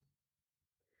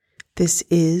This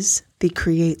is the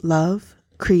Create Love,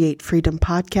 Create Freedom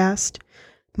podcast.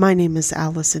 My name is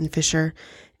Allison Fisher,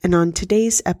 and on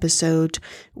today's episode,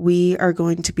 we are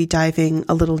going to be diving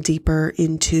a little deeper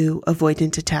into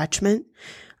avoidant attachment,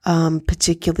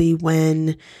 particularly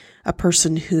when a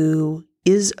person who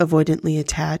is avoidantly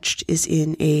attached is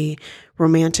in a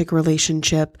romantic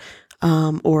relationship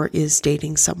or is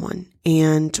dating someone.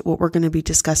 And what we're going to be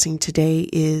discussing today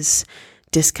is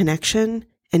disconnection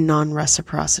and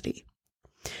non-reciprocity.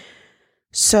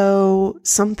 So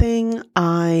something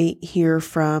I hear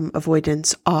from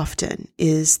avoidants often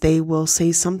is they will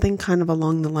say something kind of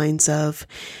along the lines of,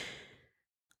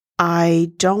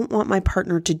 I don't want my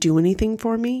partner to do anything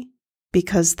for me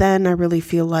because then I really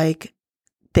feel like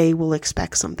they will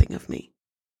expect something of me.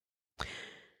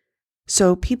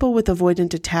 So people with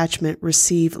avoidant attachment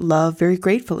receive love very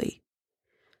gratefully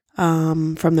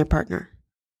from their partner.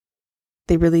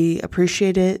 They really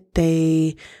appreciate it.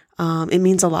 It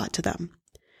means a lot to them,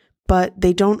 but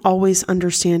they don't always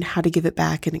understand how to give it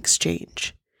back in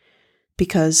exchange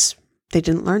because they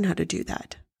didn't learn how to do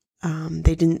that.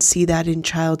 They didn't see that in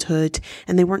childhood,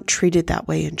 and they weren't treated that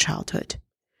way in childhood.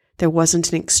 There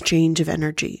wasn't an exchange of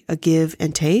energy, a give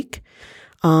and take.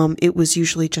 It was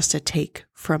usually just a take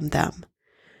from them.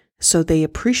 So they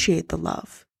appreciate the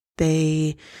love.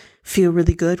 They feel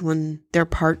really good when their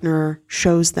partner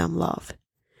shows them love.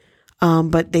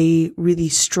 But they really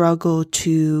struggle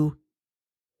to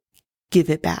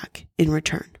give it back in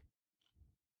return.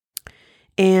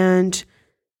 And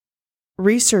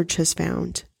research has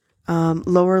found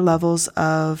lower levels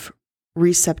of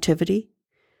receptivity,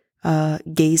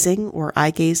 gazing or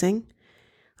eye gazing,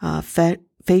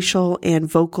 facial and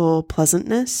vocal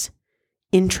pleasantness,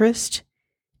 interest,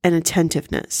 and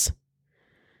attentiveness,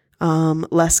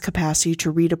 less capacity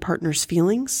to read a partner's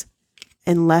feelings,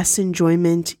 and less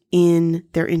enjoyment in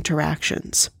their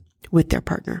interactions with their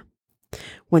partner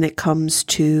when it comes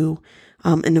to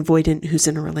an avoidant who's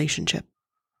in a relationship.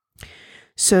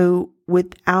 So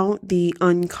without the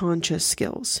unconscious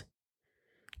skills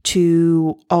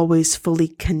to always fully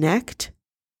connect,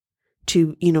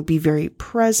 to, be very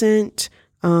present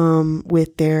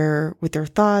with their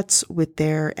thoughts, with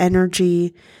their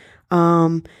energy,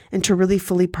 and to really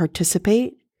fully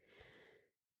participate,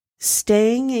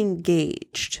 staying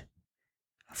engaged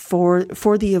for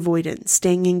the avoidant,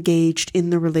 staying engaged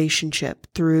in the relationship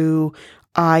through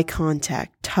eye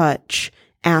contact, touch,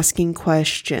 asking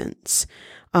questions,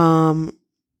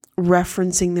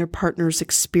 referencing their partner's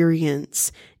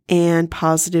experience and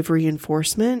positive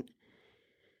reinforcement,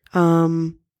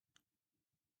 can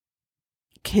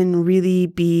really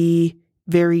be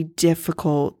very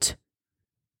difficult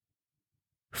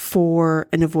for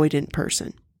an avoidant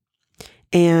person.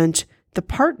 And the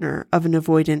partner of an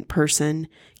avoidant person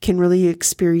can really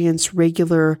experience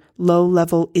regular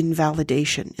low-level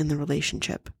invalidation in the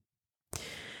relationship.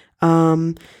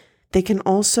 They can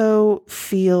also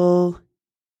feel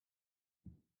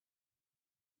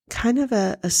kind of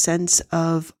a sense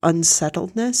of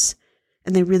unsettledness,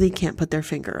 and they really can't put their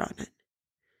finger on it.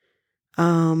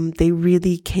 They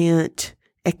really can't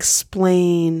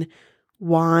explain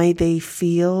why they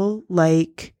feel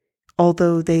like,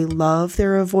 although they love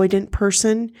their avoidant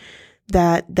person,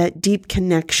 that deep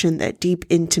connection, that deep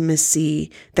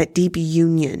intimacy, that deep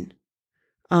union,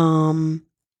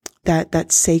 that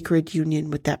sacred union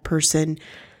with that person,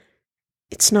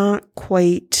 it's not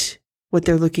quite what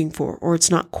they're looking for, or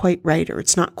it's not quite right, or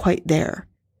it's not quite there.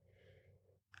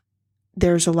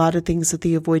 There's a lot of things that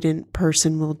the avoidant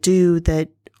person will do that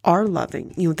are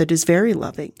loving, that is very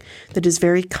loving, that is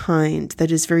very kind,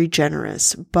 that is very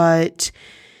generous, but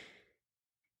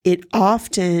it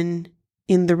often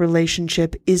in the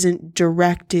relationship isn't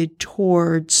directed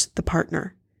towards the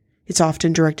partner. It's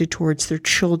often directed towards their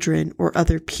children or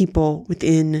other people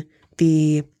within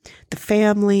the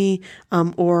family,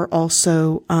 or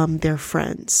also their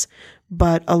friends.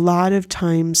 But a lot of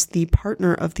times the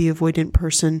partner of the avoidant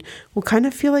person will kind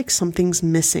of feel like something's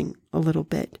missing a little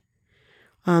bit.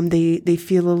 They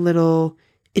feel a little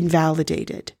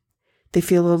invalidated. They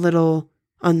feel a little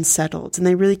unsettled, and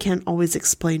they really can't always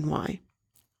explain why.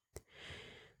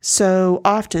 So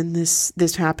often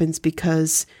this happens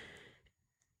because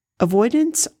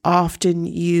avoidants often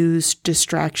use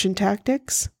distraction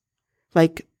tactics,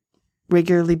 like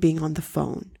regularly being on the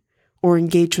phone or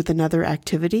engage with another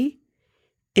activity,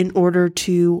 in order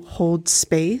to hold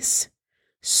space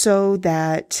so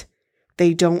that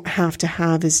they don't have to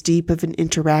have as deep of an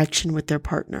interaction with their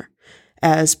partner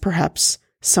as perhaps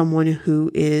someone who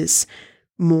is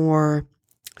more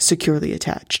securely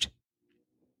attached.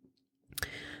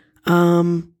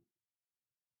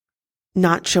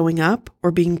 not showing up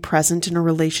or being present in a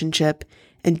relationship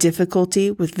and difficulty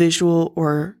with visual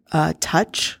or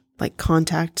touch, like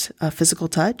contact, physical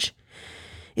touch,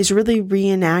 is really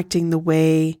reenacting the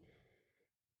way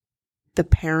the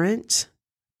parent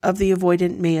of the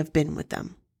avoidant may have been with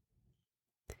them.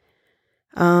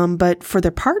 But for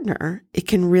their partner, it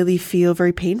can really feel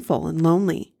very painful and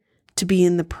lonely to be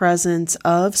in the presence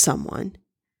of someone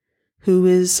who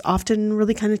is often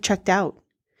really kind of checked out.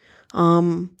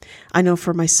 I know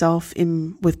for myself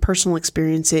with personal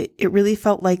experience, it really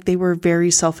felt like they were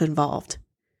very self-involved.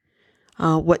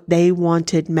 What they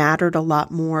wanted mattered a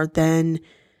lot more than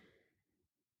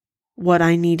what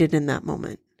I needed in that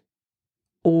moment.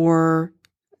 Or,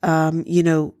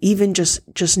 even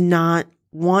just not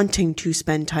wanting to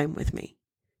spend time with me.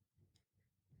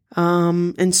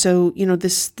 And so,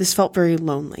 this felt very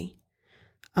lonely.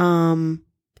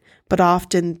 But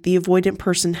often the avoidant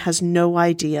person has no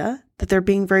idea that they're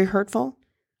being very hurtful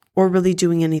or really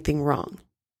doing anything wrong.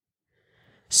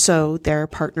 So their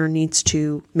partner needs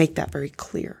to make that very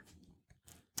clear.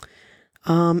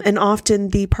 And often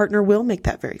the partner will make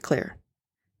that very clear.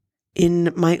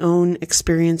 In my own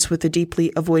experience with a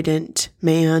deeply avoidant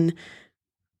man,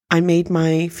 I made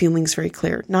my feelings very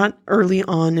clear, not early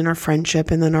on in our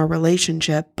friendship and then our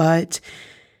relationship, but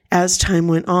as time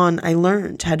went on, I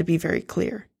learned how to be very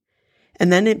clear.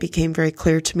 And then it became very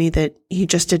clear to me that he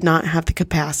just did not have the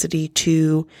capacity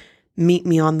to meet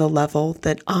me on the level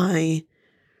that I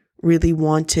really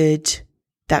wanted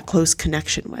that close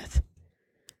connection with.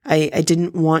 I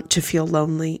didn't want to feel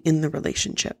lonely in the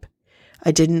relationship.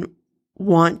 I didn't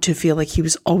want to feel like he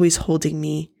was always holding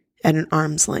me at an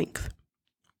arm's length.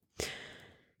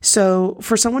 So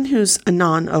for someone who's a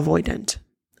non-avoidant,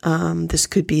 this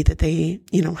could be that they,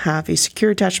 have a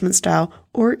secure attachment style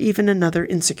or even another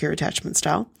insecure attachment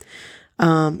style,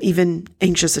 even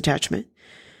anxious attachment.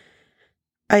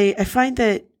 I find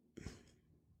that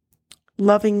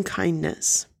loving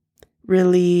kindness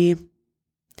really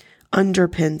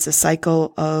underpins a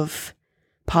cycle of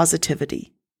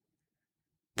positivity.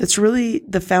 That's really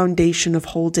the foundation of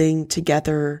holding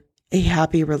together a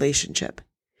happy relationship.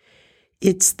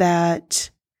 It's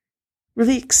that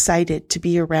really excited to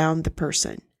be around the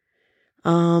person.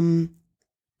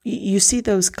 You see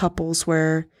those couples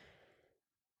where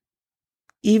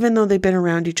even though they've been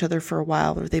around each other for a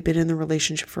while or they've been in the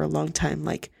relationship for a long time,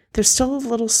 like there's still a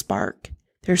little spark.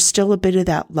 There's still a bit of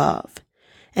that love.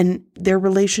 And their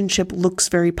relationship looks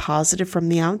very positive from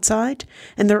the outside.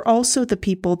 And they're also the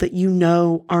people that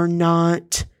are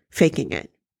not faking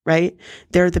it, right?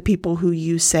 They're the people who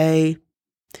you say,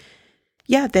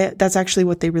 yeah, that's actually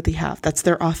what they really have. That's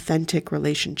their authentic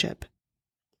relationship.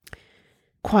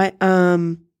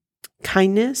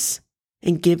 Kindness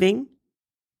and giving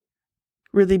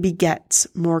really begets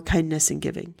more kindness and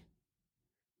giving.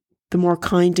 The more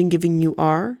kind and giving you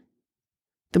are,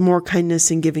 the more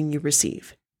kindness and giving you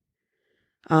receive.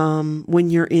 When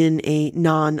you're in a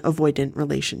non-avoidant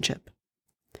relationship.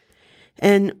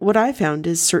 And what I found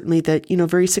is certainly that,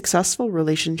 very successful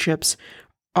relationships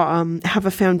have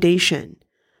a foundation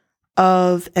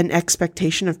of an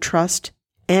expectation of trust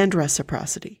and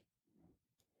reciprocity.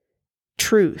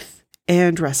 Truth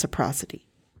and reciprocity.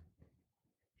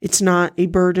 It's not a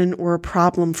burden or a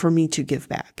problem for me to give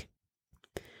back.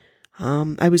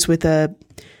 I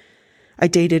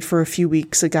dated for a few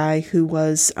weeks a guy who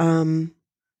was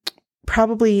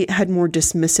probably had more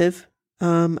dismissive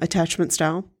attachment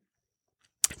style.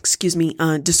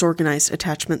 Disorganized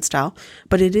attachment style,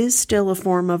 but it is still a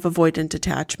form of avoidant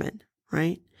attachment,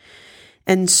 right?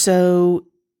 And so,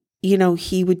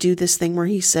 he would do this thing where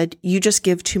he said, you just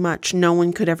give too much. No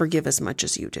one could ever give as much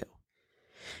as you do.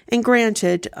 And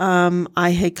granted,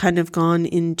 I had kind of gone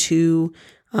into,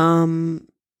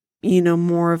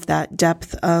 more of that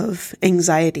depth of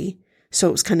anxiety. So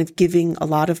it was kind of giving a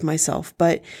lot of myself,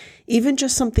 but even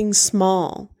just something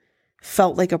small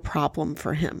felt like a problem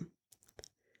for him.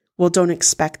 Well, don't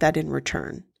expect that in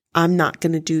return. I'm not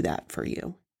going to do that for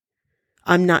you.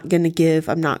 I'm not going to give.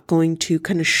 I'm not going to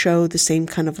kind of show the same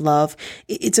kind of love.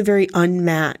 It's a very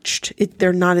unmatched.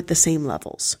 They're not at the same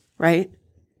levels, right?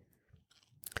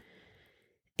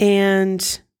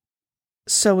 And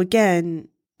so again,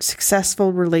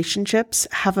 successful relationships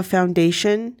have a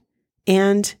foundation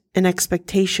and an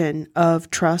expectation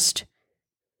of trust,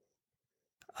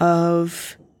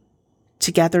 of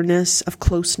togetherness, of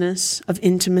closeness, of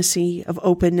intimacy, of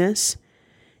openness,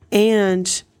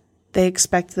 and they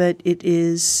expect that it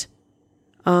is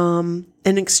an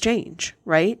exchange,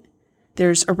 right?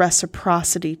 There's a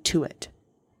reciprocity to it.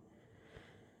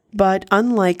 But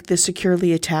unlike the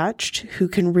securely attached, who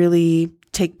can really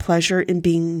take pleasure in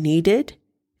being needed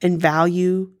and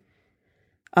value,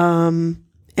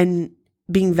 and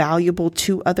being valuable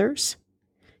to others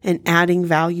and adding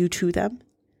value to them.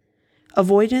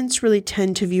 Avoidants really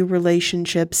tend to view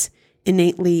relationships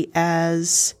innately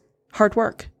as hard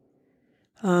work.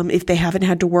 If they haven't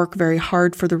had to work very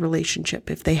hard for the relationship,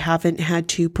 if they haven't had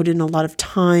to put in a lot of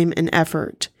time and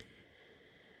effort,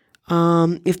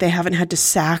 if they haven't had to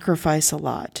sacrifice a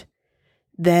lot,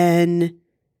 then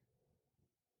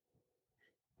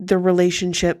the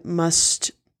relationship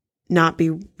must not be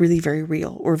really very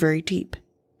real or very deep.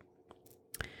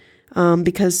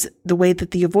 Because the way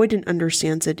that the avoidant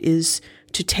understands it is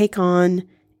to take on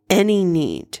any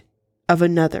need of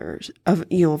another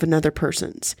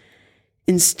person's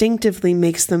instinctively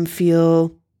makes them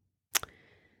feel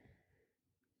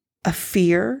a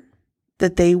fear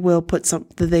that they will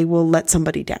let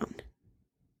somebody down.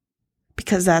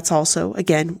 Because that's also,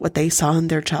 again, what they saw in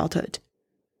their childhood.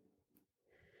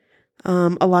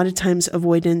 A lot of times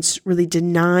avoidants really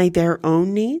deny their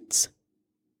own needs.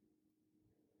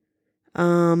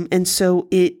 And so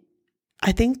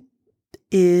I think,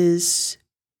 is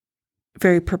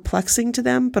very perplexing to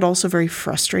them, but also very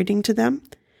frustrating to them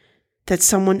that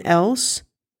someone else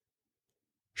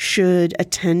should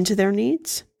attend to their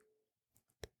needs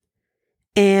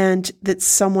and that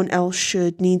someone else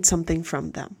should need something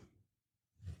from them.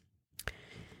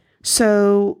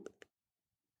 So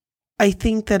I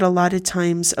think that a lot of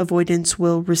times avoidants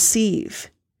will receive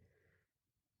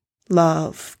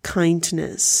love,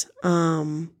 kindness,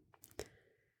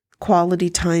 quality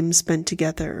time spent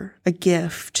together, a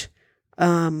gift,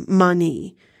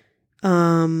 money,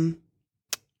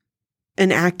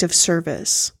 an act of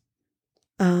service,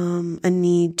 a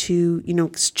need to,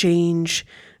 exchange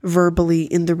verbally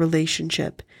in the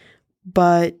relationship.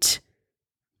 But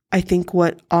I think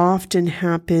what often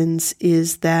happens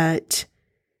is that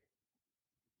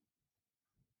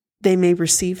they may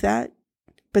receive that,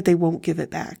 but they won't give it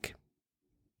back.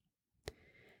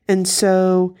 And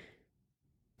so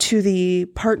to the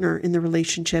partner in the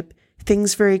relationship,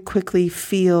 things very quickly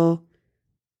feel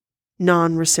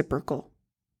non-reciprocal.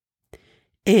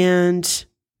 And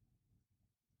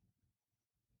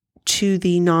to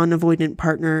the non-avoidant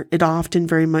partner, it often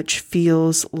very much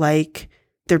feels like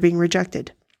they're being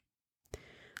rejected.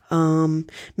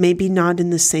 Maybe not in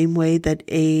the same way that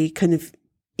a kind of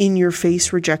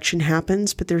in-your-face rejection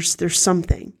happens, but there's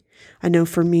something. I know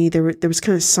for me, there was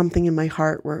kind of something in my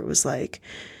heart where it was like,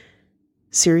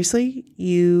 seriously,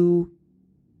 you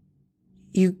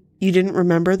didn't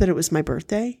remember that it was my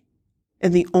birthday?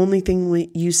 And the only thing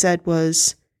you said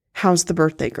was, how's the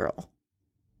birthday girl?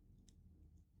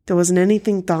 There wasn't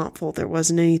anything thoughtful. There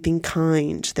wasn't anything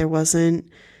kind. There wasn't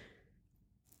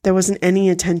any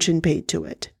attention paid to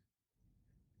it.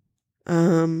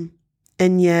 And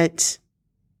yet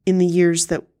in the years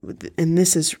that, and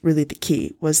this is really the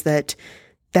key, was that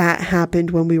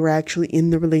happened when we were actually in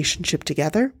the relationship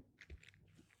together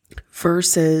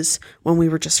versus when we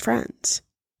were just friends.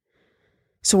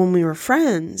 So when we were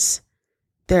friends,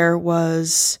 there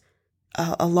was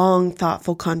a long,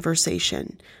 thoughtful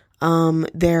conversation.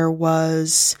 There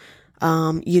was,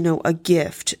 a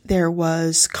gift. There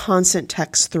was constant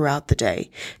text throughout the day.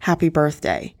 Happy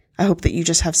birthday. I hope that you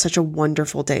just have such a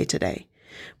wonderful day today.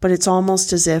 But it's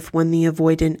almost as if when the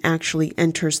avoidant actually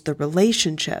enters the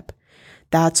relationship,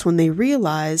 that's when they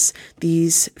realize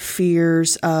these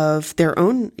fears of their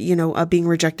own, of being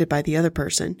rejected by the other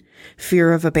person,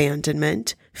 fear of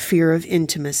abandonment, fear of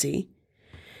intimacy.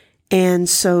 And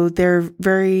so they're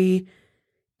very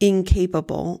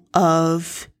incapable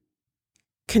of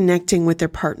connecting with their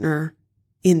partner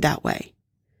in that way.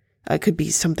 It could be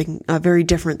something very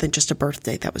different than just a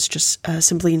birthday. That was just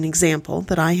simply an example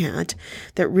that I had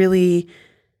that really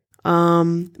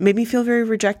made me feel very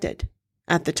rejected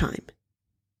at the time.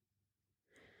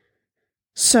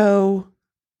 So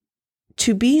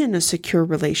to be in a secure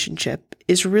relationship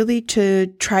is really to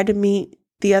try to meet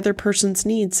the other person's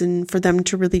needs and for them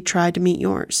to really try to meet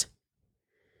yours,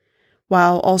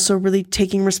 while also really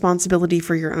taking responsibility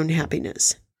for your own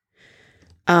happiness.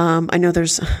 I know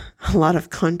there's a lot of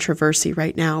controversy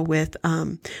right now with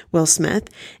Will Smith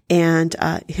and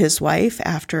his wife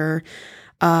after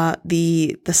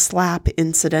the slap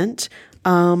incident.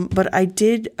 But I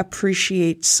did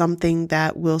appreciate something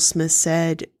that Will Smith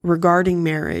said regarding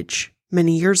marriage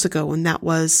many years ago, and that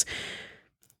was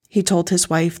he told his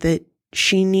wife that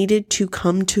she needed to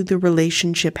come to the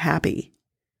relationship happy.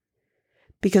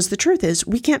 Because the truth is,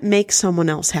 we can't make someone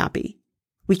else happy.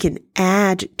 We can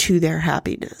add to their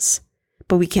happiness,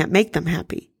 but we can't make them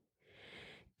happy.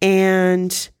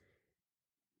 And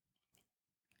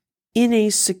in a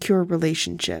secure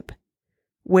relationship,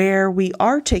 where we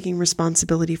are taking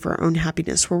responsibility for our own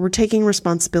happiness, where we're taking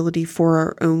responsibility for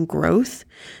our own growth,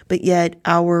 but yet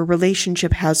our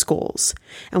relationship has goals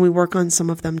and we work on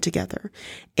some of them together.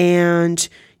 And,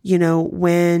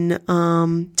 when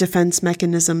defense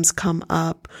mechanisms come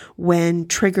up, when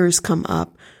triggers come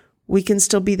up, we can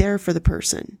still be there for the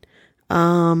person.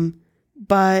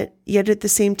 But yet at the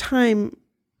same time,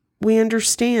 we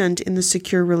understand in the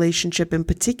secure relationship in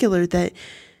particular that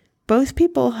both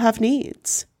people have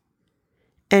needs,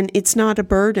 and it's not a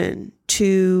burden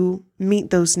to meet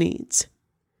those needs,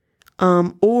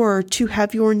 or to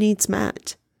have your needs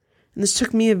met. And this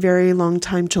took me a very long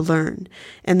time to learn.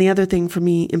 And the other thing for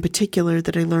me in particular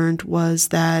that I learned was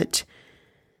that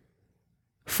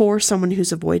for someone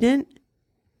who's avoidant,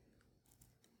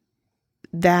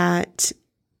 that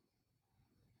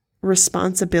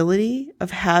responsibility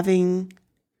of having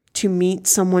to meet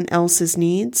someone else's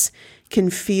needs can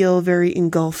feel very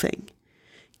engulfing,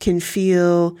 can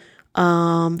feel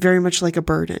very much like a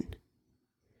burden.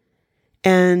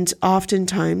 And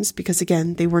oftentimes, because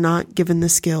again, they were not given the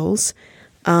skills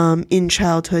in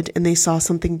childhood, and they saw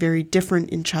something very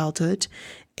different in childhood,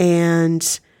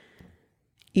 and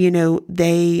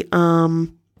they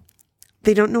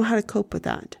don't know how to cope with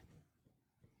that,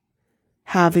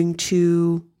 having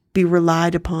to be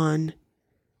relied upon,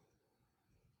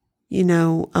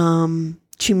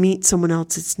 to meet someone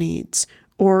else's needs,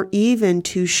 or even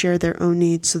to share their own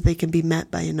needs so they can be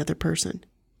met by another person.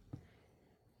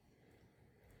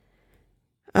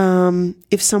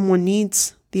 If someone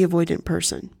needs the avoidant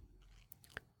person,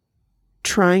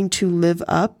 trying to live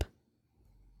up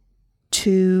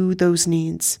to those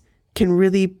needs can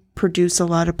really produce a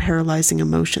lot of paralyzing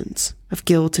emotions of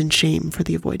guilt and shame for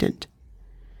the avoidant.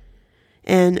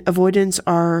 And avoidants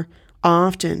are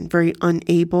often very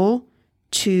unable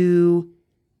to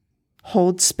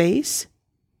hold space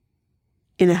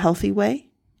in a healthy way,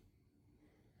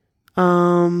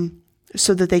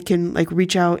 so that they can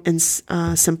reach out and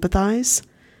sympathize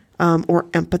or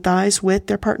empathize with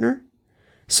their partner,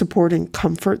 support and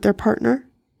comfort their partner,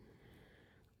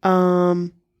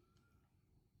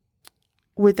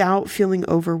 without feeling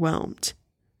overwhelmed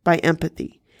by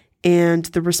empathy and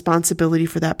the responsibility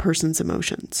for that person's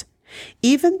emotions,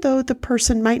 even though the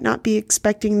person might not be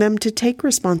expecting them to take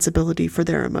responsibility for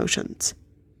their emotions.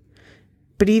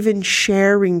 But even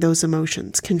sharing those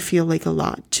emotions can feel like a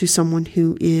lot to someone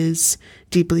who is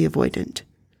deeply avoidant.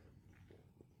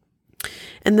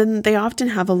 And then they often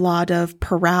have a lot of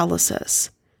paralysis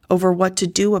over what to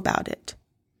do about it.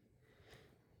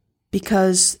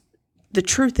 Because the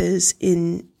truth is,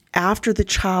 after the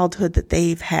childhood that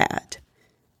they've had,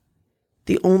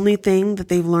 the only thing that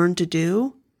they've learned to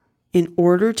do in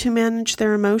order to manage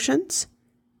their emotions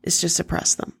is to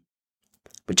suppress them,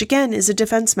 which again is a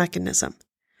defense mechanism.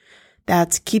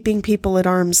 That's keeping people at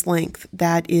arm's length.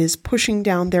 That is pushing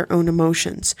down their own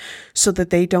emotions so that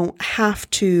they don't have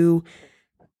to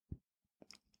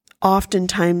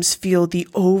oftentimes feel the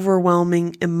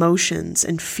overwhelming emotions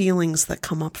and feelings that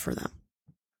come up for them.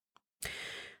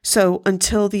 So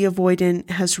until the avoidant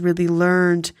has really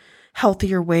learned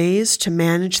healthier ways to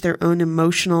manage their own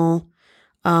emotional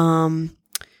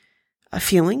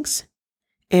feelings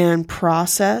and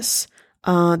process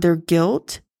their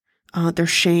guilt, their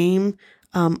shame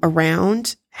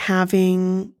around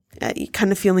having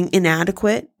kind of feeling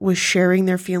inadequate with sharing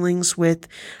their feelings, with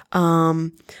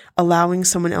allowing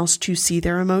someone else to see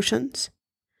their emotions.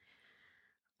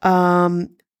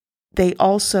 They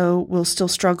also will still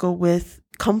struggle with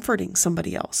comforting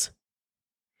somebody else.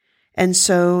 And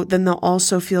so then they'll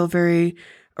also feel very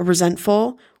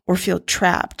resentful or feel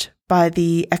trapped by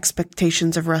the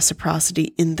expectations of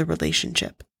reciprocity in the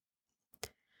relationship.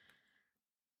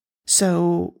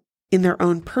 So in their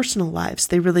own personal lives,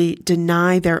 they really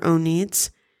deny their own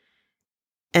needs.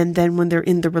 And then when they're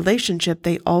in the relationship,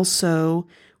 they also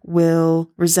will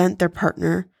resent their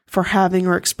partner for having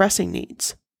or expressing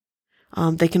needs.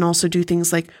 They can also do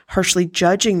things like harshly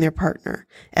judging their partner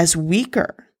as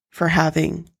weaker for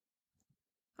having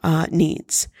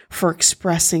needs, for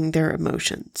expressing their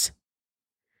emotions.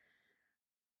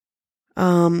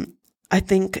 I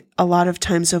think a lot of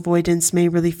times avoidants may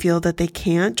really feel that they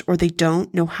can't or they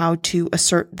don't know how to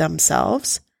assert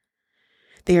themselves.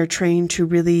 They are trained to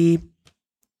really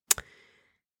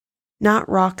not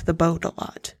rock the boat a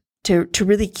lot, to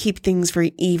really keep things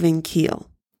very even keel.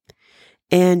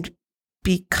 And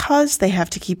because they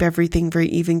have to keep everything very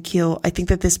even keel, I think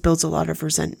that this builds a lot of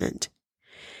resentment.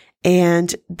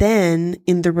 And then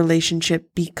in the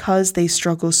relationship, because they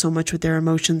struggle so much with their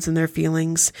emotions and their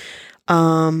feelings,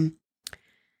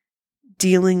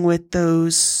 dealing with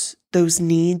those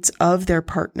needs of their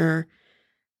partner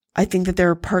I think that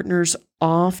their partners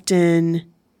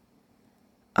often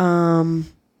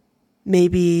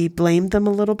maybe blame them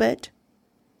a little bit.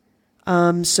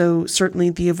 So certainly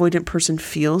the avoidant person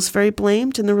feels very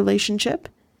blamed in the relationship.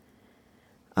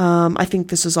 I think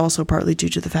this is also partly due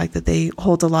to the fact that they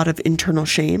hold a lot of internal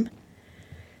shame.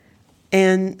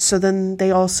 And so then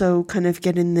they also kind of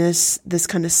get in this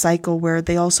kind of cycle where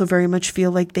they also very much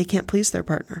feel like they can't please their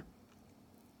partner.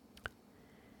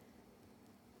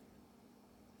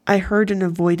 I heard an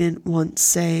avoidant once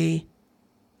say,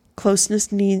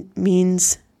 closeness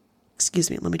means,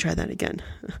 let me try that again.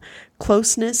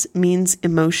 Closeness means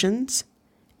emotions,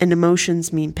 and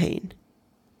emotions mean pain.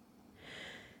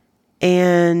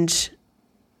 And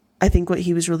I think what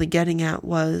he was really getting at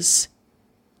was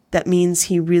that means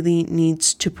he really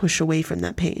needs to push away from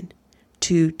that pain,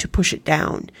 to push it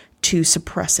down, to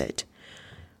suppress it,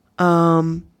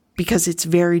 because it's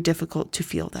very difficult to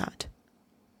feel that.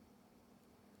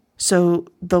 So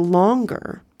the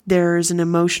longer there's an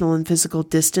emotional and physical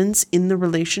distance in the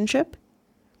relationship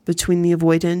between the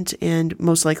avoidant and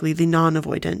most likely the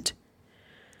non-avoidant,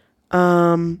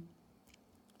 the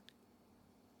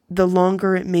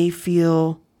longer it may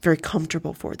feel very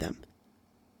comfortable for them.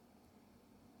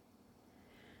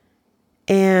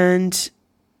 And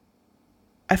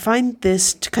I find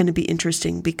this to kind of be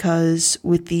interesting because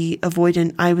with the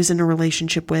avoidant I was in a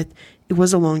relationship with, it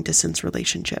was a long distance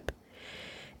relationship.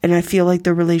 And I feel like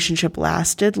the relationship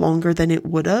lasted longer than it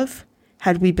would have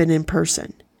had we been in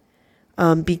person,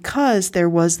 because there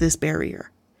was this barrier.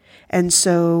 And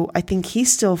so I think he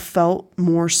still felt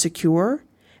more secure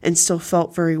and still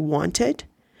felt very wanted,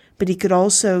 but he could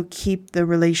also keep the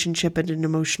relationship at an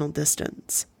emotional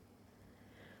distance,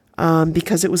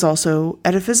 because it was also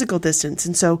at a physical distance.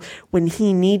 And so when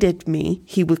he needed me,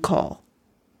 he would call.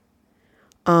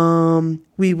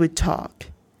 We would talk.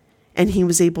 And he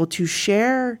was able to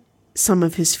share some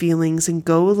of his feelings and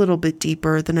go a little bit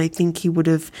deeper than I think he would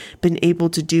have been able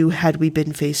to do had we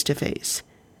been face to face.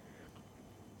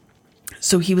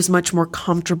 So he was much more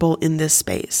comfortable in this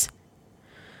space.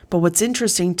 But what's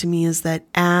interesting to me is that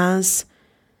as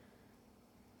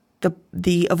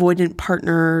the avoidant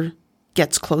partner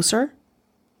gets closer,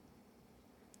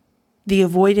 the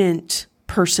avoidant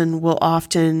person will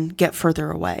often get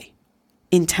further away,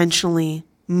 intentionally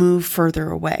move further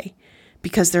away,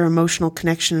 because their emotional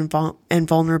connection and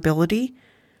vulnerability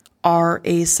are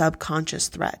a subconscious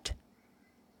threat.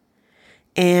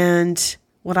 And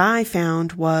what I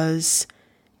found was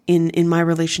in my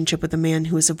relationship with a man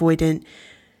who was avoidant,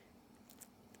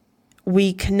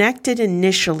 we connected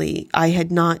initially. I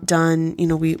had not done,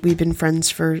 we've been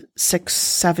friends for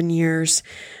 6-7 years.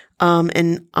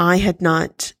 And I had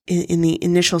not, in the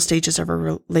initial stages of our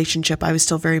relationship, I was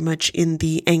still very much in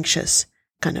the anxious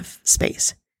kind of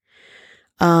space.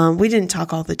 We didn't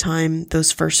talk all the time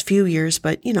those first few years,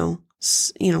 but,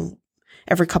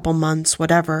 every couple months,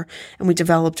 whatever. And we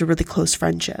developed a really close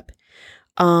friendship.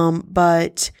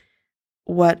 But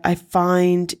what I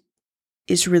find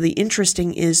is really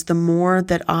interesting is the more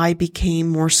that I became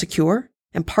more secure,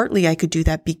 and partly I could do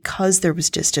that because there was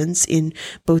distance in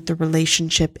both the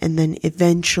relationship and then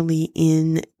eventually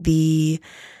in the,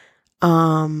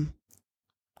 in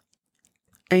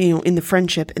the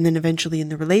friendship and then eventually in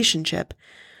the relationship,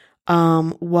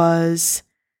 was,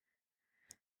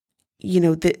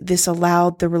 this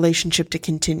allowed the relationship to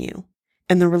continue.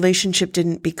 And the relationship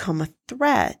didn't become a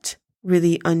threat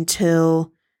really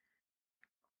until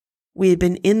we had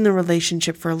been in the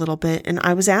relationship for a little bit and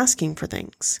I was asking for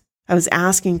things. I was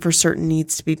asking for certain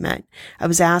needs to be met. I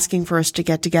was asking for us to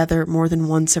get together more than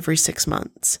once every 6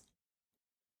 months.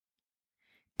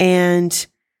 And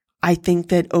I think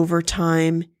that over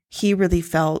time, he really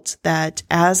felt that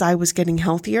as I was getting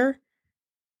healthier,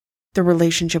 the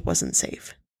relationship wasn't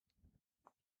safe.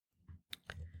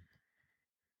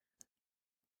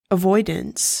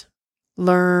 Avoidants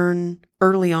learn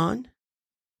early on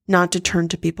not to turn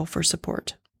to people for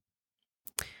support.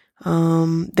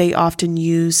 They often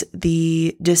use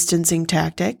the distancing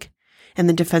tactic and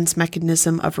the defense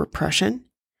mechanism of repression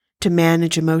to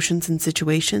manage emotions and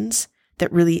situations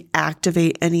that really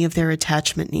activate any of their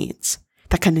attachment needs,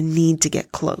 that kind of need to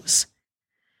get close.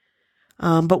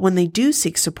 But when they do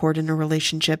seek support in a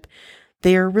relationship,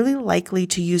 they are really likely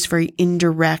to use very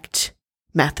indirect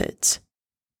methods.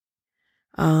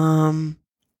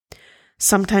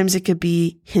 Sometimes it could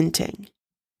be hinting.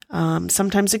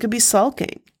 Sometimes it could be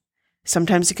sulking.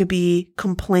 Sometimes it could be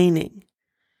complaining.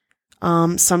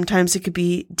 Sometimes it could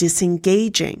be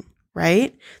disengaging,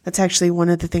 right? That's actually one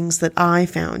of the things that I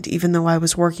found, even though I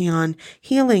was working on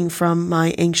healing from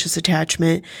my anxious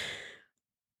attachment.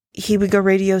 he would go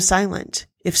radio silent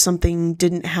if something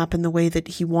didn't happen the way that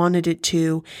he wanted it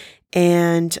to.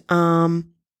 And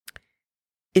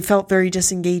it felt very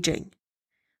disengaging.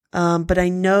 But I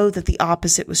know that the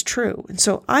opposite was true. And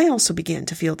so I also began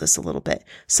to feel this a little bit.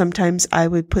 Sometimes I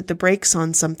would put the brakes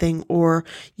on something or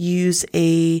use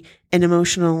an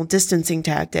emotional distancing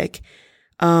tactic,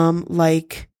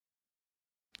 like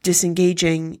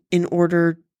disengaging in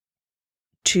order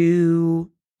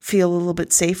to feel a little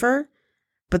bit safer.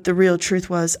 But the real truth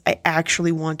was I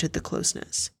actually wanted the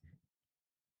closeness.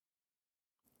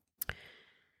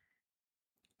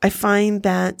 I find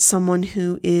that someone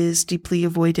who is deeply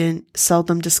avoidant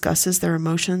seldom discusses their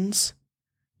emotions,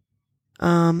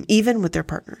 even with their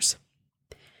partners.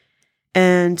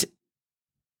 And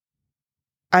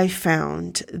I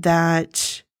found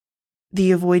that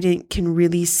the avoidant can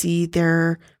really see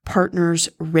their partner's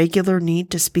regular need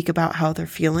to speak about how they're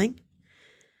feeling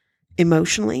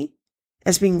emotionally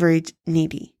as being very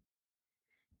needy.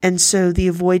 And so the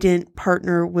avoidant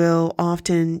partner will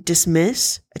often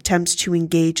dismiss attempts to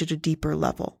engage at a deeper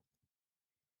level.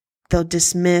 They'll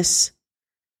dismiss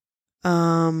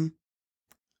bids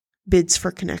for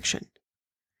connection.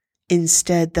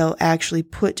 Instead, they'll actually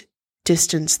put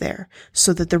distance there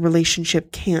so that the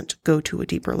relationship can't go to a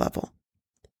deeper level.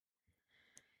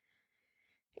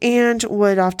 And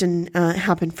what often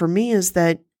happened for me is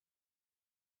that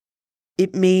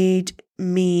it made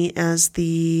me as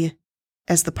the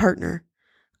partner,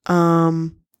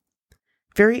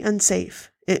 very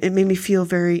unsafe. It made me feel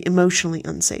very emotionally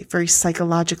unsafe, very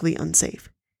psychologically unsafe.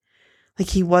 Like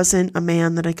he wasn't a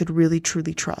man that I could really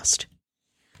truly trust.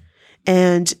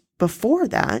 And before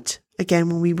that, again,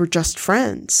 when we were just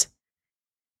friends,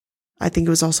 I think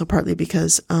it was also partly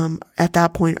because at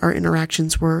that point our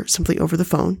interactions were simply over the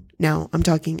phone. Now I'm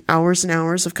talking hours and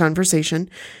hours of conversation,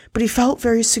 but he felt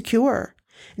very secure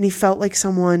and he felt like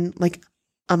someone, like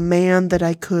a man that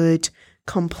I could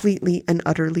completely and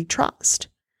utterly trust,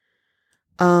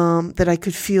 that I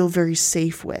could feel very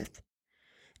safe with.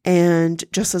 And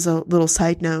just as a little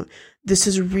side note, this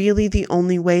is really the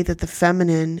only way that the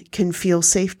feminine can feel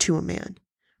safe to a man.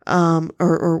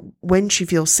 Or when she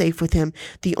feels safe with him,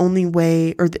 the only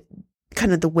way, or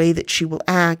kind of the way that she will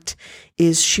act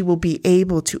is she will be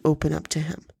able to open up to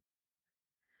him.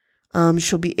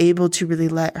 She'll be able to really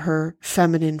let her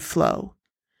feminine flow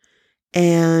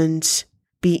and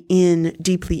be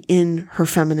deeply in her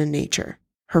feminine nature,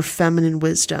 her feminine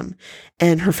wisdom,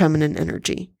 and her feminine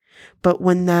energy. But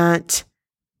when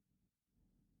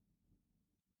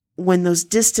those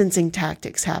distancing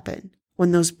tactics happen,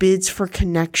 when those bids for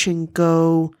connection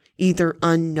go either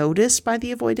unnoticed by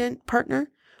the avoidant partner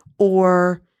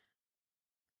or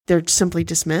they're simply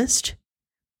dismissed,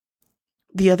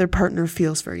 the other partner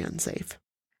feels very unsafe.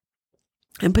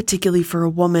 And particularly for a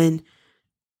woman,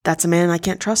 that's a man I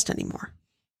can't trust anymore.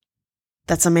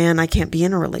 That's a man I can't be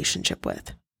in a relationship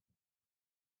with.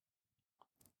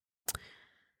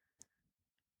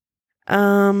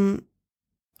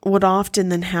 What often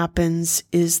then happens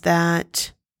is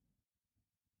that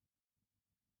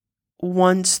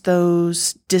once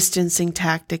those distancing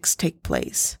tactics take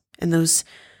place and those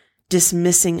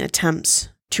dismissing attempts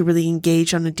to really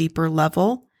engage on a deeper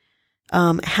level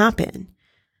happen,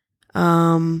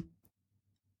 I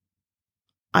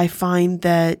find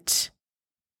that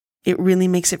it really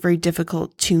makes it very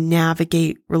difficult to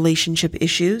navigate relationship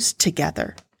issues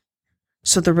together.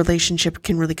 So the relationship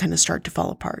can really kind of start to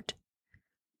fall apart.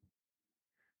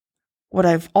 What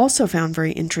I've also found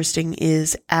very interesting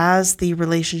is as the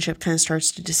relationship kind of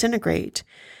starts to disintegrate,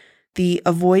 the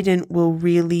avoidant will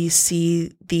really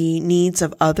see the needs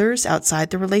of others outside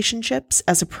the relationships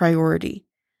as a priority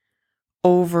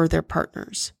over their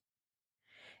partners.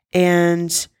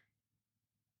 And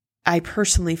I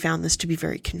personally found this to be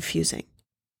very confusing.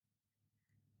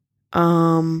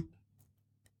 And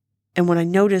what I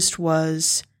noticed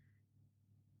was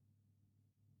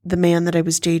the man that I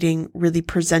was dating really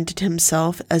presented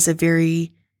himself as a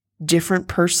very different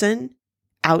person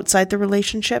outside the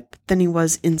relationship than he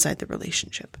was inside the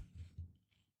relationship.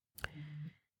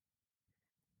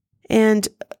 And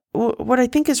what I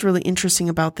think is really interesting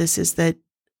about this is that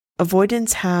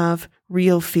avoidants have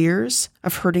real fears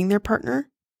of hurting their partner,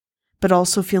 but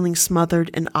also feeling smothered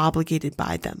and obligated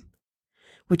by them,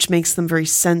 which makes them very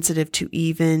sensitive to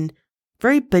even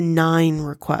very benign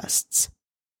requests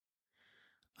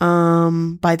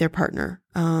by their partner,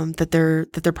 that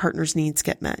their partner's needs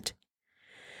get met.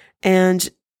 And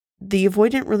the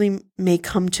avoidant really may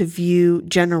come to view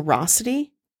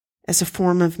generosity as a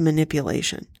form of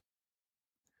manipulation.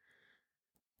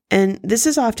 And this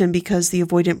is often because the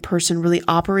avoidant person really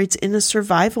operates in a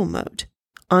survival mode,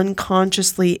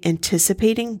 unconsciously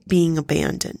anticipating being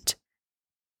abandoned.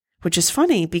 Which is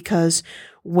funny because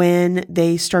when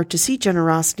they start to see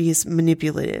generosity as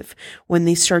manipulative, when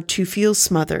they start to feel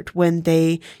smothered, when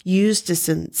they use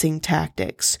distancing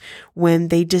tactics, when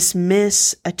they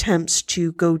dismiss attempts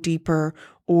to go deeper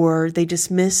or they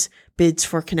dismiss bids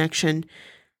for connection,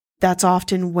 that's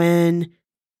often when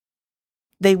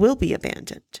they will be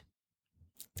abandoned.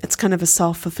 It's kind of a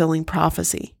self-fulfilling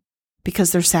prophecy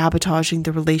because they're sabotaging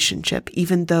the relationship,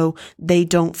 even though they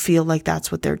don't feel like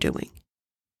that's what they're doing.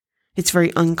 It's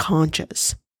very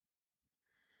unconscious.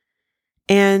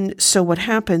 And so what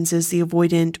happens is the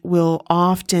avoidant will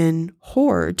often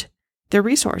hoard their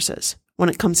resources when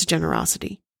it comes to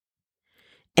generosity.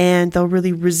 And they'll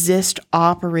really resist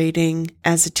operating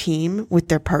as a team with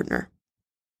their partner.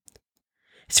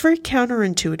 It's very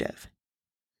counterintuitive.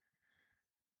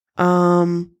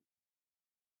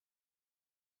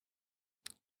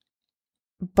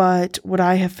 But what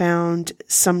I have found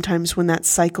sometimes when that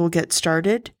cycle gets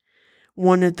started,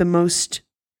 one of the most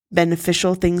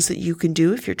beneficial things that you can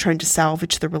do if you're trying to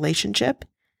salvage the relationship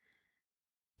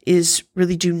is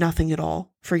really do nothing at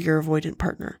all for your avoidant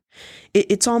partner.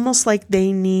 It's almost like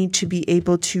they need to be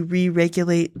able to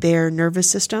re-regulate their nervous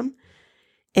system,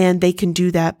 and they can do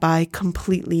that by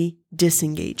completely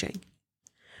disengaging.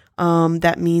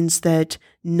 That means that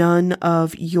none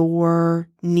of your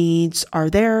needs are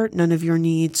there, none of your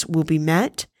needs will be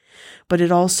met, but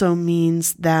it also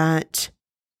means that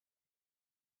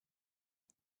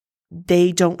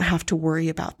they don't have to worry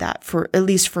about that for at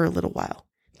least for a little while.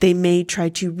 They may try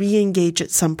to re-engage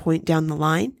at some point down the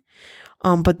line,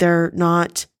 but they're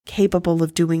not capable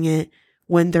of doing it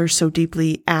when they're so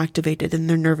deeply activated and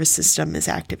their nervous system is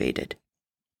activated.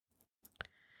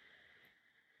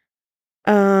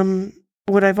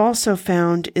 What I've also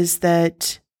found is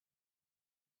that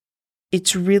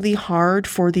it's really hard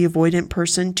for the avoidant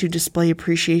person to display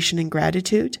appreciation and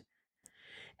gratitude,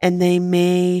 and they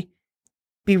may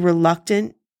be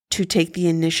reluctant to take the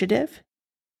initiative,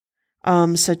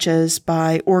 such as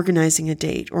by organizing a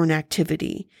date or an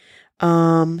activity,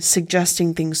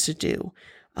 suggesting things to do,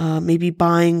 maybe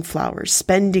buying flowers,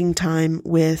 spending time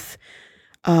with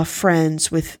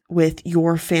friends, with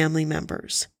your family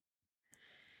members.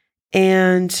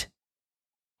 And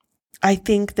I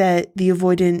think that the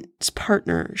avoidant's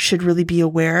partner should really be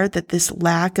aware that this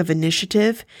lack of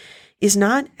initiative is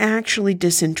not actually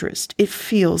disinterest. It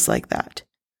feels like that.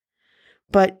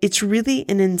 But it's really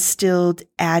an instilled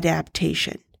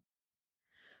adaptation.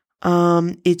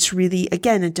 It's really,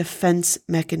 again, a defense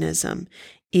mechanism.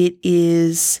 It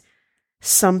is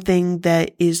something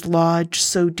that is lodged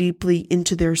so deeply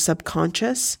into their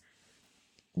subconscious,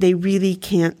 they really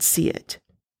can't see it.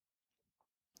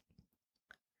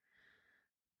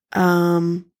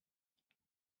 I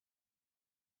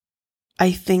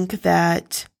think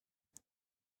that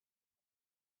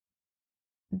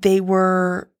they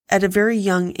were at a very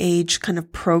young age kind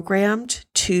of programmed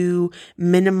to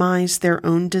minimize their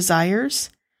own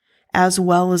desires as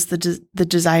well as the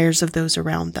desires of those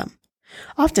around them.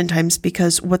 Oftentimes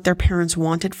because what their parents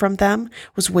wanted from them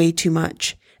was way too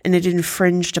much and it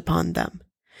infringed upon them.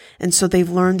 And so they've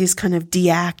learned these kind of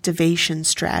deactivation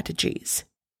strategies.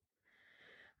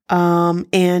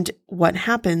 And what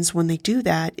happens when they do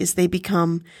that is they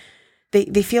become,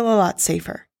 they feel a lot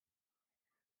safer.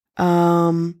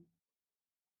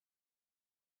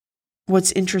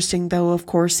 What's interesting though, of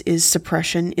course, is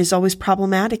suppression is always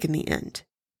problematic in the end.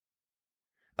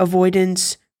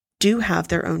 Avoidants do have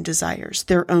their own desires,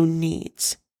 their own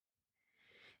needs.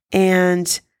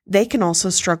 And they can also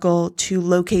struggle to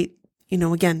locate,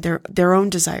 again, their own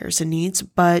desires and needs,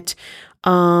 but,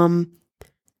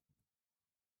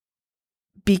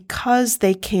 because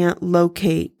they can't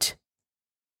locate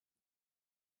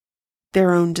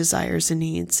their own desires and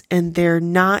needs, and they're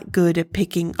not good at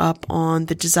picking up on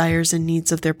the desires and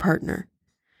needs of their partner.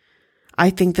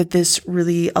 I think that this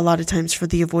really, a lot of times for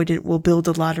the avoidant, will build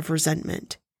a lot of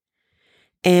resentment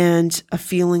and a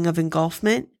feeling of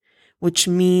engulfment, which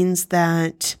means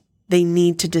that they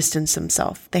need to distance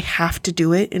themselves. They have to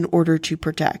do it in order to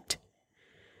protect.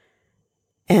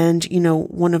 And,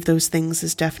 one of those things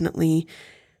is definitely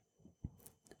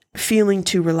feeling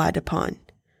too relied upon.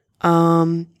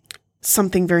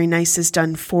 Something very nice is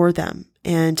done for them,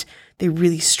 and they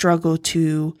really struggle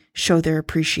to show their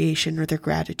appreciation or their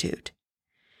gratitude.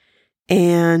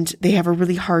 And they have a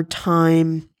really hard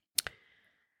time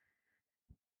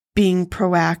being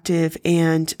proactive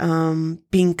and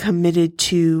being committed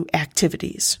to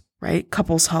activities, right?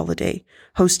 Couples holiday,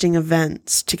 hosting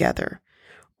events together,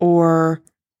 or,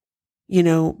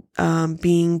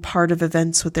 being part of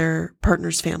events with their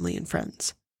partner's family and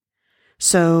friends.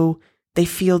 So they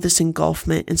feel this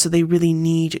engulfment, and so they really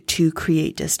need to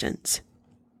create distance.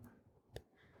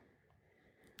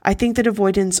 I think that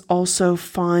avoidants also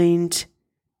find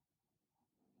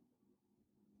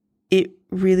it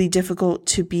really difficult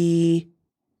to be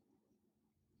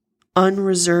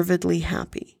unreservedly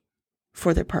happy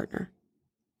for their partner.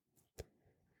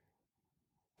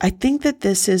 I think that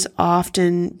this is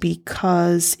often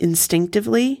because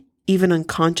instinctively, even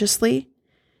unconsciously,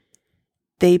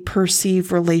 they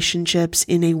perceive relationships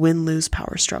in a win-lose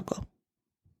power struggle.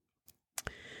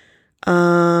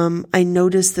 I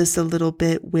noticed this a little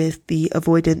bit with the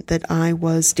avoidant that I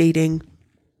was dating.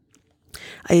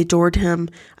 I adored him.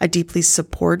 I deeply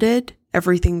supported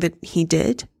everything that he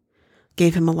did,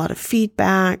 gave him a lot of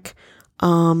feedback,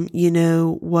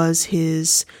 was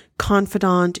his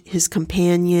confidant, his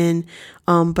companion,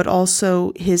 but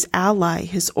also his ally,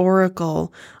 his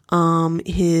oracle,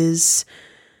 his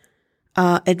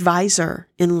advisor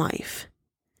in life.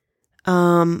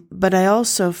 But I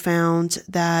also found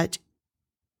that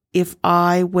if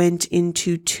I went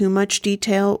into too much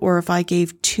detail or if I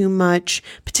gave too much,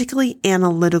 particularly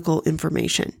analytical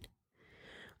information,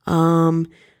 on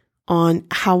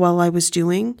how well I was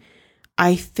doing,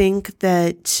 I think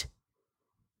that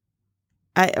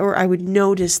I would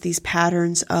notice these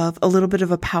patterns of a little bit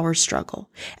of a power struggle.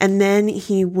 And then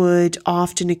he would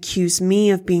often accuse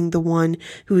me of being the one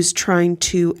who is trying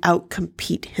to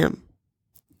outcompete him.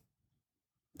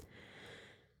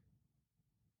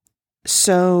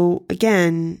 So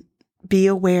again, be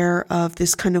aware of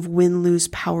this kind of win-lose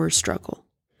power struggle.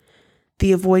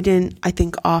 The avoidant, I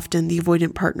think often the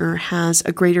avoidant partner has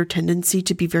a greater tendency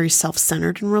to be very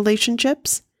self-centered in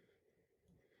relationships,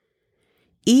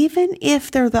 even if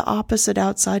they're the opposite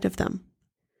outside of them.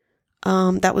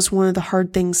 That was one of the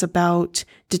hard things about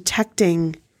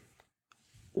detecting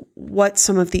what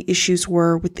some of the issues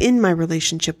were within my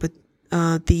relationship with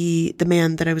the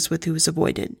man that I was with who was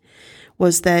avoidant,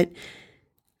 was that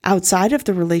outside of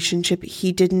the relationship,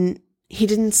 he didn't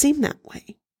seem that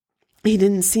way. He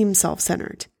didn't seem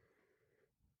self-centered.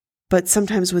 But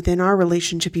sometimes within our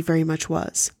relationship, he very much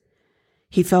was.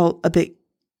 He felt a bit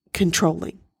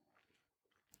controlling.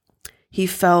 He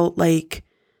felt like,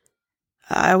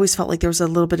 I always felt like there was a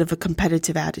little bit of a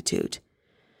competitive attitude.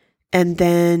 And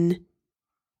then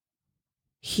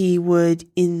he would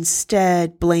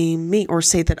instead blame me or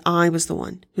say that I was the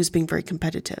one who's being very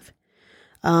competitive.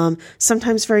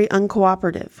 Sometimes very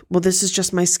uncooperative. Well, this is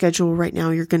just my schedule right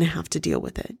now. You're going to have to deal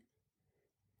with it.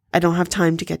 I don't have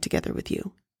time to get together with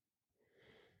you.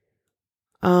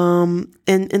 And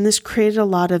this created a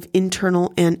lot of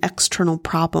internal and external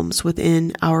problems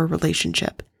within our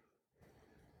relationship.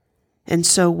 And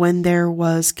so when there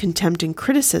was contempt and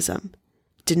criticism,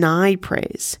 denied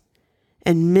praise,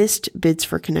 and missed bids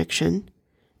for connection,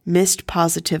 missed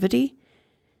positivity,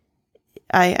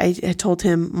 I had told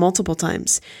him multiple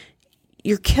times,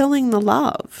 you're killing the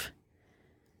love.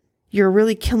 You're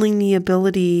really killing the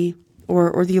ability,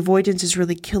 or the avoidance is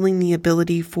really killing the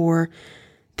ability for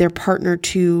their partner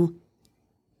to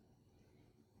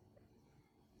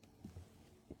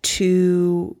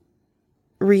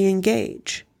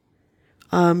re-engage,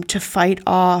 to fight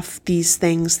off these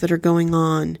things that are going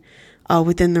on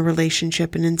within the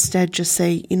relationship, and instead just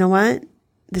say, you know what,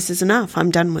 this is enough.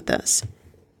 I'm done with this.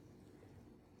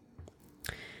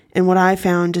 And what I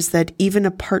found is that even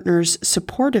a partner's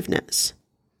supportiveness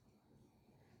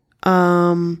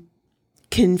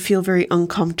can feel very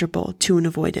uncomfortable to an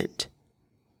avoidant,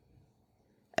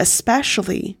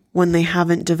 especially when they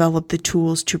haven't developed the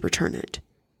tools to return it.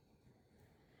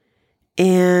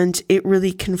 And it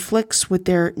really conflicts with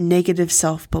their negative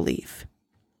self-belief.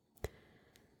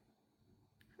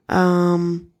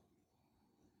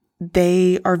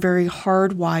 They are very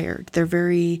hardwired. They're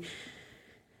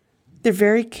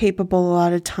very capable a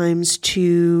lot of times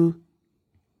to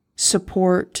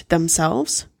support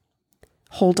themselves,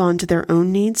 hold on to their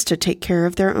own needs, to take care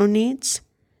of their own needs,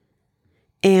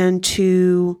 and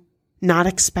to not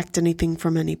expect anything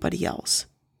from anybody else.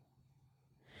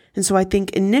 And so I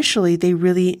think initially they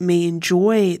really may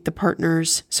enjoy the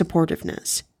partner's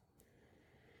supportiveness,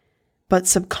 but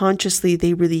subconsciously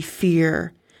they really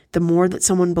fear the more that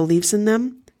someone believes in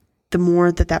them, the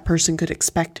more that that person could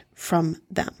expect from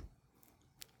them.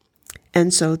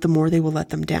 And so the more they will let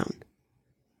them down.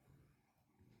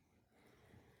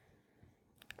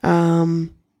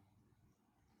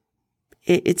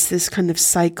 It's this kind of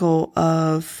cycle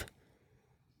of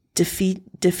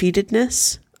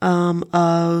defeatedness,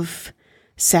 of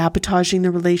sabotaging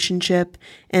the relationship,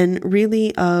 and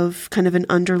really of kind of an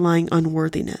underlying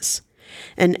unworthiness.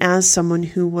 And as someone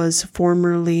who was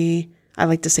formerly I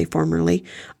like to say formerly.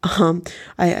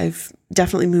 I've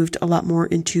definitely moved a lot more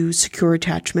into secure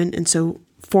attachment. And so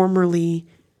formerly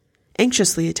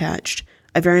anxiously attached,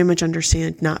 I very much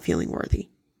understand not feeling worthy.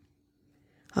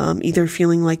 Either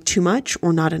feeling like too much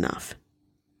or not enough.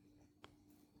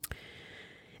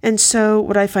 And so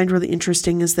what I find really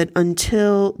interesting is that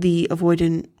until the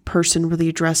avoidant person really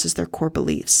addresses their core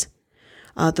beliefs,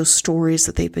 those stories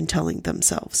that they've been telling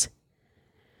themselves,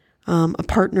 a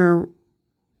partner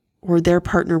or their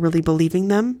partner really believing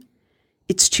them,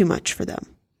 it's too much for them,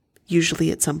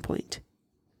 usually at some point.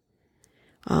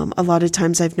 A lot of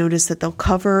times I've noticed that they'll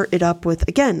cover it up with,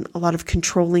 again, a lot of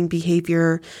controlling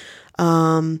behavior,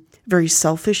 very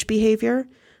selfish behavior,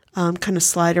 kind of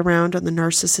slide around on the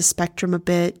narcissist spectrum a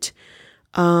bit.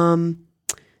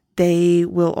 They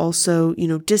will also,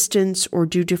 distance or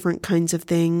do different kinds of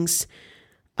things.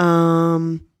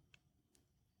 But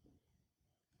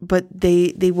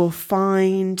they will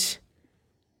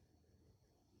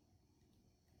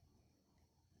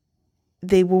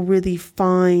really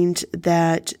find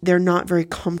that they're not very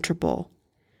comfortable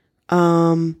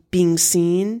being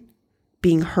seen,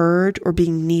 being heard, or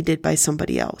being needed by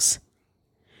somebody else.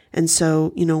 And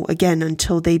so, again,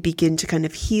 until they begin to kind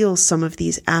of heal some of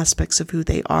these aspects of who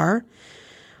they are,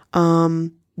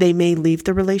 they may leave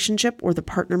the relationship, or the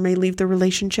partner may leave the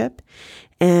relationship,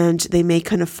 and they may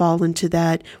kind of fall into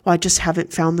that, well, I just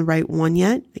haven't found the right one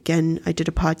yet. Again, I did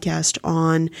a podcast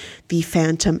on the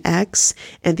Phantom X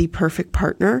and the perfect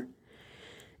partner.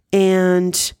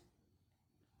 And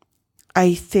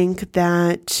I think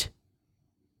that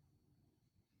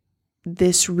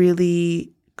this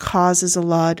really causes a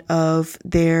lot of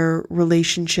their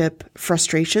relationship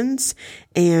frustrations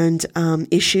and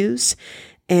issues.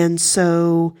 And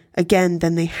so, again,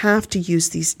 then they have to use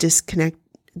these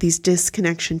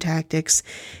disconnection tactics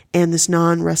and this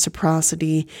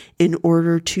non-reciprocity in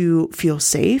order to feel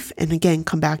safe. And again,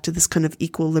 come back to this kind of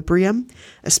equilibrium,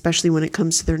 especially when it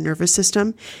comes to their nervous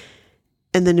system.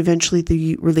 And then eventually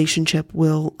the relationship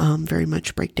will very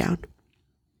much break down.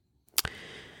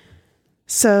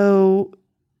 So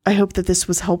I hope that this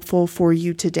was helpful for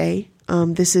you today.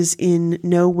 This is in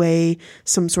no way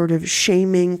some sort of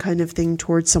shaming kind of thing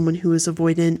towards someone who is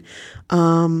avoidant.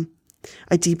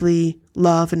 I deeply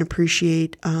love and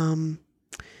appreciate, all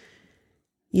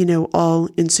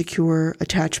insecure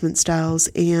attachment styles.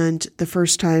 And the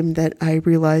first time that I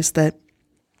realized that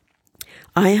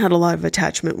I had a lot of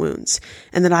attachment wounds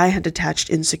and that I had attached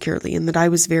insecurely and that I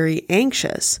was very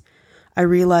anxious, I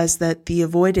realized that the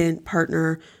avoidant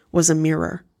partner was a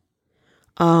mirror.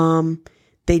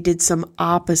 They did some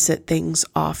opposite things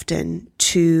often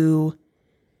to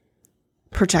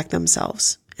protect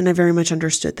themselves. And I very much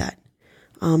understood that.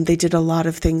 They did a lot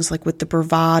of things like with the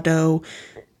bravado,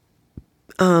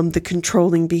 the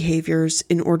controlling behaviors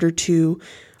in order to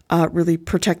really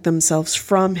protect themselves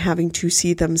from having to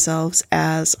see themselves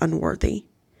as unworthy.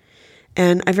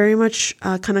 And I very much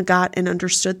kind of got and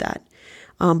understood that.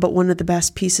 But one of the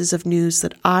best pieces of news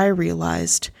that I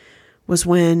realized was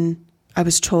when I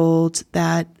was told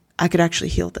that I could actually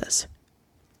heal this.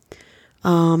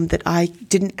 That I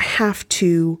didn't have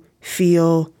to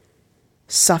feel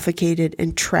suffocated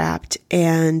and trapped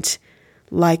and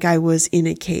like I was in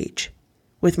a cage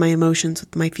with my emotions,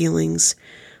 with my feelings.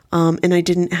 And I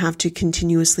didn't have to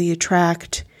continuously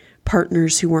attract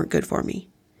partners who weren't good for me.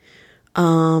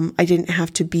 I didn't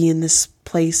have to be in this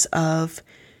place of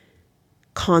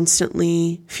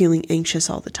constantly feeling anxious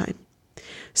all the time.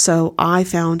 So I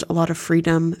found a lot of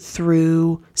freedom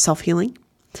through self-healing.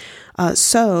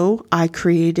 So I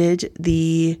created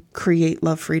the Create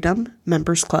Love Freedom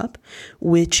Members Club,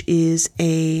 which is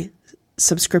a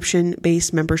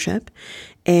subscription-based membership.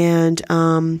 And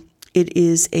it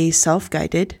is a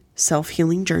self-guided,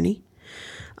 self-healing journey.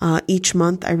 Each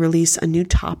month I release a new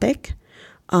topic.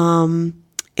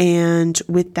 And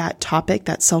with that topic,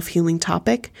 that self-healing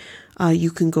topic,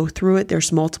 you can go through it.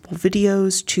 There's multiple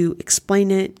videos to explain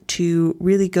it, to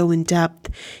really go in depth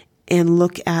and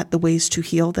look at the ways to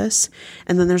heal this.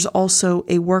 And then there's also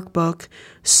a workbook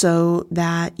so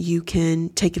that you can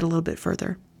take it a little bit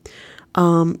further.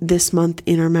 This month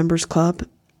in our members club,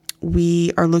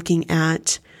 we are looking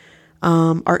at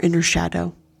our inner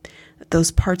shadow, those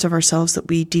parts of ourselves that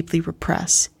we deeply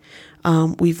repress.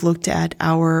 We've looked at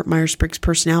our Myers-Briggs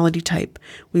personality type.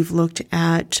 We've looked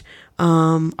at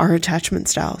our attachment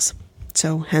styles.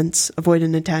 So hence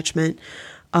avoidant attachment,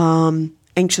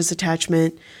 anxious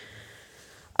attachment,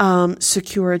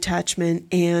 secure attachment,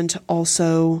 and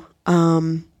also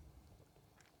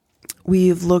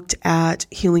we've looked at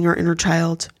healing our inner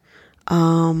child.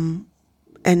 And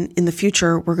in the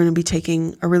future, we're going to be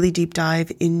taking a really deep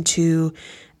dive into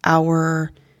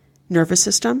our nervous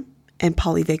system and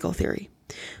polyvagal theory.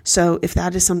 So if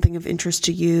that is something of interest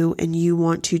to you and you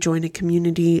want to join a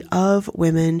community of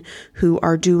women who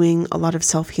are doing a lot of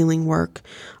self-healing work,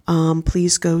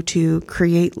 please go to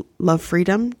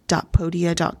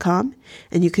createlovefreedom.podia.com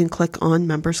and you can click on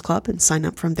Members Club and sign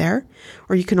up from there.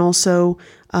 Or you can also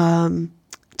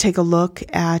take a look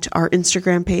at our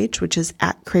Instagram page, which is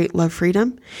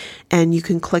 @createlovefreedom, and you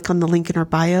can click on the link in our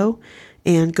bio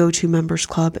and go to Members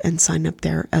Club and sign up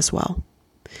there as well.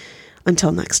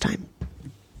 Until next time.